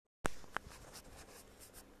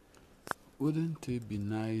Wouldn't it be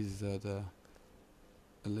nice that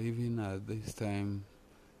living at this time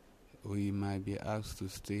we might be asked to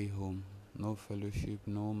stay home? No fellowship,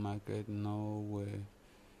 no market, nowhere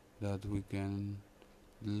that we can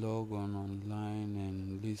log on online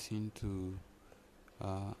and listen to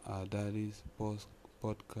our daddy's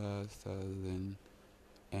podcast as in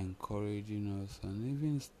encouraging us and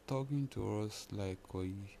even talking to us like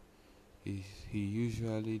he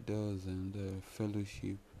usually does in the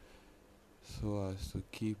fellowship so as to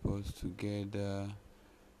keep us together,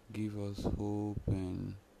 give us hope,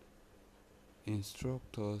 and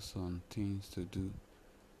instruct us on things to do.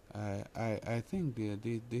 I think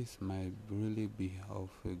that this might really be of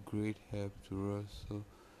a great help to us. So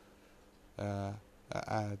uh,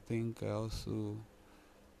 I think also,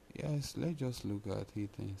 yes, let's just look at it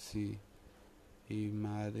and see. It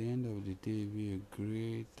might at the end of the day be a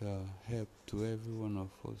great help to every one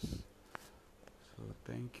of us. So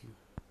thank you.